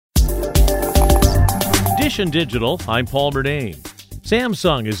Dish and Digital, I'm Paul Murnane.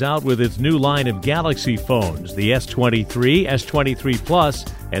 Samsung is out with its new line of Galaxy phones, the S23, S23 Plus,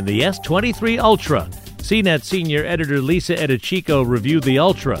 and the S23 Ultra. CNET senior editor Lisa Edichico reviewed the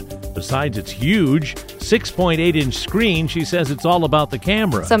Ultra. Besides its huge 6.8-inch screen, she says it's all about the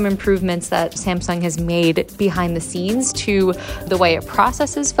camera. Some improvements that Samsung has made behind the scenes to the way it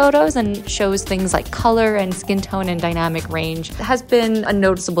processes photos and shows things like color and skin tone and dynamic range has been a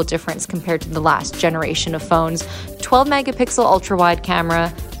noticeable difference compared to the last generation of phones. 12-megapixel ultra-wide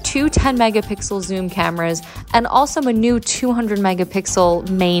camera, two 10-megapixel zoom cameras, and also a new 200-megapixel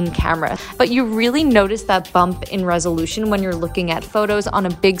main camera. But you really notice that bump in resolution when you're looking at photos on a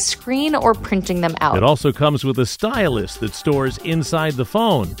big screen or printing them out. It also comes with a stylus that stores inside the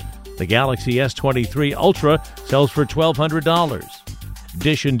phone. The Galaxy S23 Ultra sells for $1,200.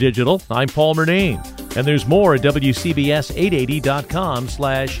 Dish and Digital, I'm Paul Murnane. And there's more at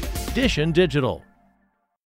WCBS880.com/Dish and Digital.